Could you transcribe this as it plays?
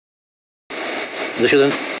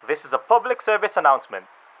This is a public service announcement.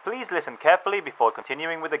 Please listen carefully before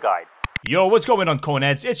continuing with the guide. Yo, what's going on,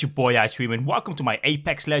 Coneheads? It's your boy iStream and welcome to my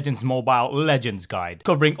Apex Legends Mobile Legends Guide,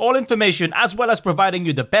 covering all information as well as providing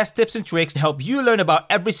you the best tips and tricks to help you learn about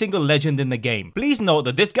every single legend in the game. Please note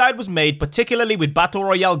that this guide was made particularly with Battle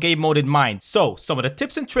Royale game mode in mind, so some of the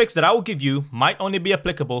tips and tricks that I will give you might only be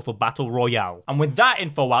applicable for Battle Royale. And with that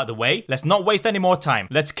info out of the way, let's not waste any more time.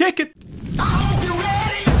 Let's kick it!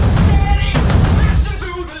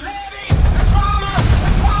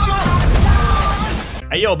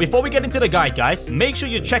 Hey yo, before we get into the guide guys, make sure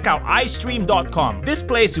you check out iStream.com. This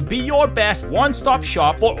place will be your best one-stop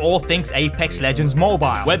shop for all things Apex Legends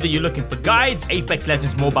Mobile. Whether you're looking for guides, Apex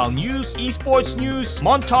Legends Mobile news, eSports news,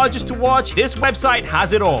 montages to watch, this website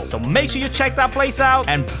has it all. So make sure you check that place out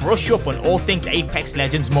and brush up on all things Apex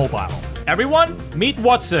Legends Mobile. Everyone, meet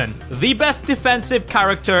Wattson, the best defensive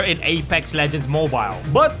character in Apex Legends Mobile,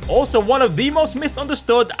 but also one of the most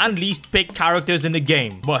misunderstood and least picked characters in the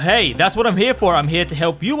game. But hey, that's what I'm here for. I'm here to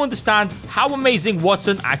help you understand how amazing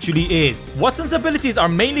Wattson actually is. Wattson's abilities are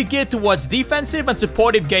mainly geared towards defensive and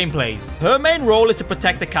supportive gameplays. Her main role is to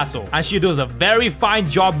protect the castle, and she does a very fine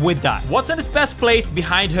job with that. Wattson is best placed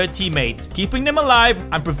behind her teammates, keeping them alive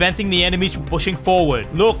and preventing the enemies from pushing forward.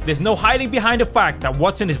 Look, there's no hiding behind the fact that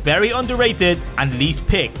Wattson is very underrated and least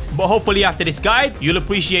picked. But hopefully after this guide, you'll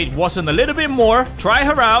appreciate Wattson a little bit more, try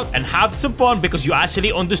her out, and have some fun because you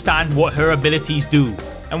actually understand what her abilities do.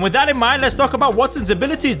 And with that in mind, let's talk about Wattson's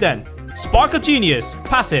abilities then. Spark of Genius,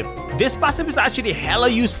 passive. This passive is actually hella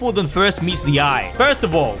useful than first meets the eye. First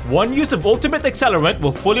of all, one use of ultimate accelerant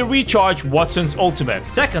will fully recharge Wattson's ultimate.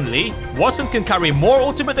 Secondly, Wattson can carry more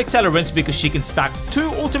ultimate accelerants because she can stack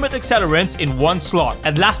 2 ultimate accelerants in one slot.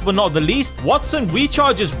 And last but not the least, Wattson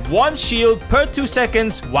recharges 1 shield per 2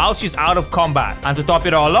 seconds while she's out of combat. And to top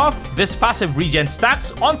it all off, this passive regen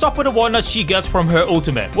stacks on top of the one that she gets from her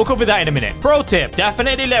ultimate. We'll cover that in a minute. Pro tip,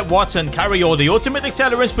 definitely let Wattson carry all the ultimate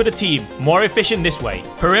accelerants for the team. More efficient this way.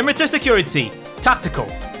 Perimeter security, tactical.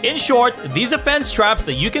 In short, these are fence traps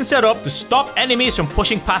that you can set up to stop enemies from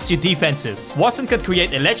pushing past your defenses. Wattson can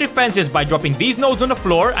create electric fences by dropping these nodes on the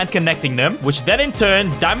floor and connecting them, which then in turn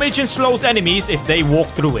damage and slows enemies if they walk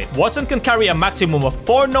through it. Wattson can carry a maximum of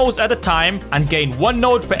 4 nodes at a time and gain 1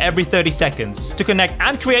 node for every 30 seconds. To connect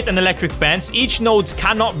and create an electric fence, each nodes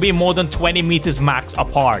cannot be more than 20 meters max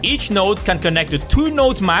apart. Each node can connect to 2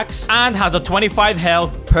 nodes max and has a 25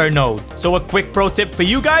 health per node. So a quick pro tip for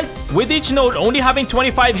you guys, with each node only having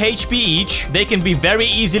 25 HP each, they can be very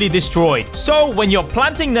easily destroyed. So when you're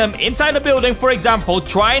planting them inside a building, for example,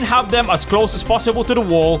 try and have them as close as possible to the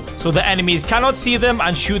wall so the enemies cannot see them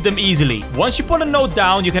and shoot them easily. Once you put a node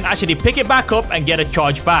down, you can actually pick it back up and get a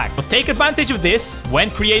charge back. But take advantage of this when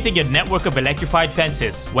creating your network of electrified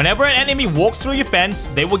fences. Whenever an enemy walks through your fence,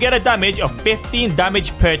 they will get a damage of 15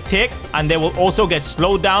 damage per tick, and they will also get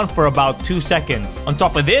slowed down for about 2 seconds. On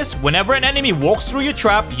top of this, whenever an enemy walks through your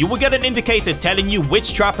trap, you will get an indicator telling you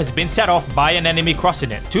which trap has been set off by an enemy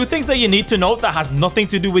crossing it. 2 things that you need to note that has nothing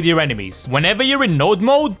to do with your enemies. Whenever you're in node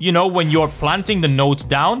mode, you know, when you're planting the nodes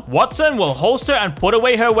down, Wattson will holster and put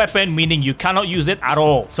away her weapon, meaning you cannot use it at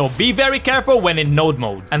all. So be very careful when in node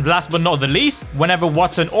mode. And last but not the least, whenever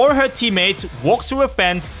Wattson or her teammates walk through a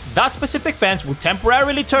fence, that specific fence will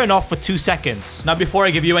temporarily turn off for 2 seconds. Now before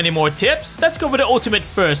I give you any more tips, let's go with the ultimate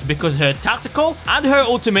first because her tactical and her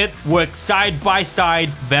ultimate work side by side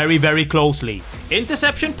very closely.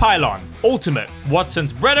 Interception Pylon. Ultimate.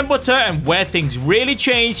 Wattson's bread and butter and where things really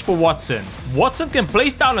change for Wattson. Wattson can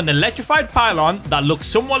place down an electrified pylon that looks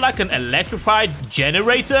somewhat like an electrified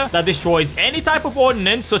generator that destroys any type of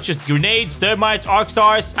ordnance such as grenades, thermites, arc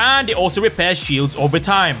stars, and it also repairs shields over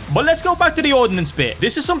time. But let's go back to the ordnance bit.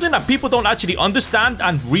 This is something that people don't actually understand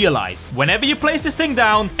and realize. Whenever you place this thing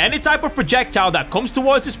down, any type of projectile that comes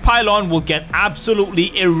towards this pylon will get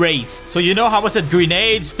absolutely erased. So you know how I said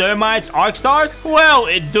grenades, thermites, arc stars? Well,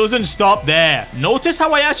 it doesn't stop there. Notice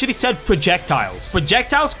how I actually said projectiles.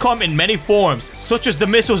 Projectiles come in many forms, such as the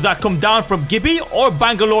missiles that come down from Gibby or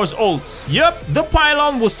Bangalore's ults. Yep, the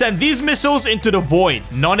pylon will send these missiles into the void.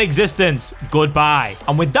 Non-existence. Goodbye.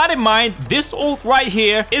 And with that in mind, this ult right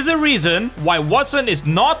here is a reason why Wattson is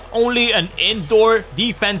not only an indoor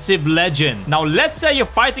defensive legend. Now, let's say you're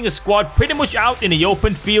fighting a squad pretty much out in the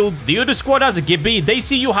open field. The other squad has a Gibby. They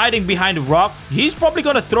see you hiding behind a rock. He's probably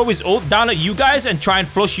gonna throw his ult down at you guys and try and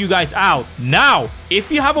flush you guys out. Now, if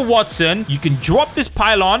you have a Wattson, you can drop this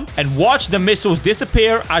pylon and watch the missiles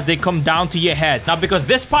disappear as they come down to your head. Now, because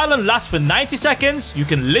this pylon lasts for 90 seconds, you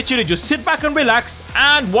can literally just sit back and relax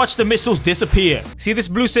and watch the missiles disappear. See this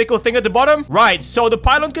blue circle thing at the bottom? Right, so the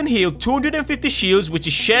pylon can heal 250 shields, which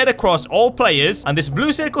is shared across all players, and this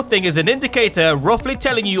blue circle thing is an indicator roughly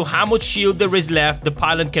telling you how much shield there is left the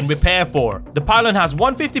pylon can repair for. The pylon has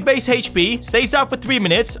 150 base HP, stays out for 3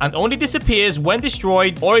 minutes, and only disappears when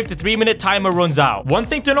destroyed or if the 3-minute timer runs out. One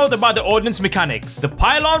thing to note about the ordnance mechanics: the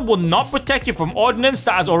pylon will not protect you from ordnance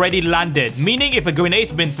that has already landed, meaning if a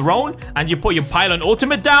grenade's been thrown and you put your pylon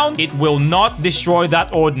ultimate down, it will not destroy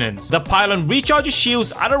that ordnance. The pylon recharges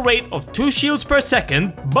shields at a rate of 2 shields per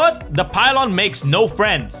second, but the pylon makes no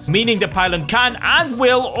friends, meaning the pylon can and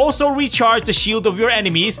will also recharge the shield of your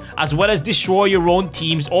enemies as well as destroy your own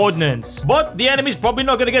team's ordnance. But the enemy's probably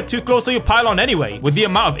not gonna get too close to your pylon anyway. With the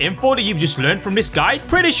amount of info that you've just learned from this guide,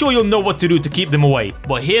 pretty sure you'll know what to do to keep them away.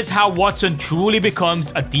 But here's how Wattson truly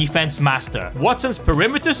becomes a defense master. Wattson's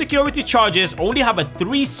perimeter security charges only have a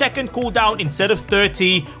 3-second cooldown instead of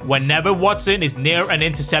 30 whenever Wattson is near an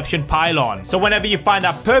interception pylon. So whenever you find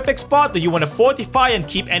that perfect spot that you want to fortify and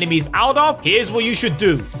keep enemies out of, here's what you should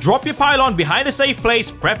do. Drop your pylon behind a safe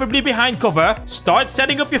place, preferably behind cover. Start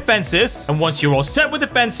setting up your fences, and once you're all set with the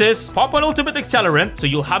fences, pop an ultimate accelerant so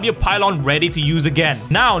you'll have your pylon ready to use again.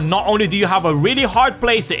 Now, not only do you have a really hard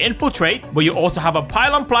place to infiltrate, but you also have a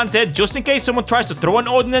pylon planted just in case someone tries to throw an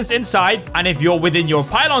ordnance inside, and if you're within your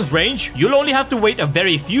pylon's range, you'll only have to wait a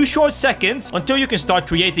very few short seconds until you can start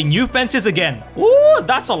creating new fences again. Ooh,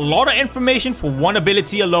 that's a lot of information for one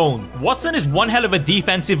ability alone. Wattson is one hell of a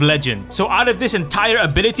defensive legend. So out of this entire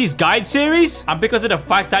abilities guide series, and because of the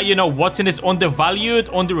fact that, you know, Wattson is undervalued,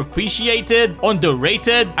 underappreciated,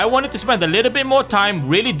 underrated, I wanted to spend a little bit more time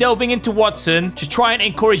really delving into Wattson to try and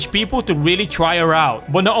encourage people to really try her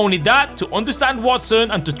out. But not only that, to understand Wattson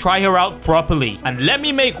and to try her out properly. And let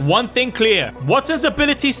me make one thing clear: Wattson's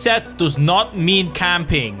ability set does not mean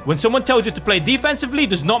camping. When someone tells you to play defensively,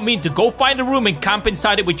 does not mean to go find a room and camp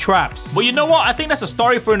inside it with traps. But you know what? I think that's a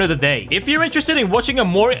story for another day. If you're interested in watching a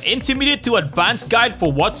more intermediate to advanced guide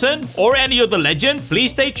for Wattson or any other legend,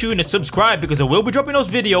 please stay tuned and subscribe because I will be dropping those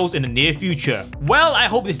videos in the near future. Well, I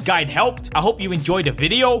hope this guide helped. I hope you enjoyed the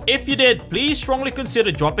video. If you did, please strongly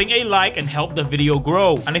consider dropping a like and help the video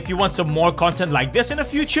grow. And if you want some more content like this in the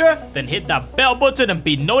future, then hit that bell button and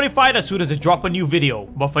be notified as soon as I drop a new video.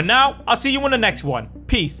 But for now, I'll see you in the next one.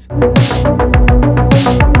 Peace.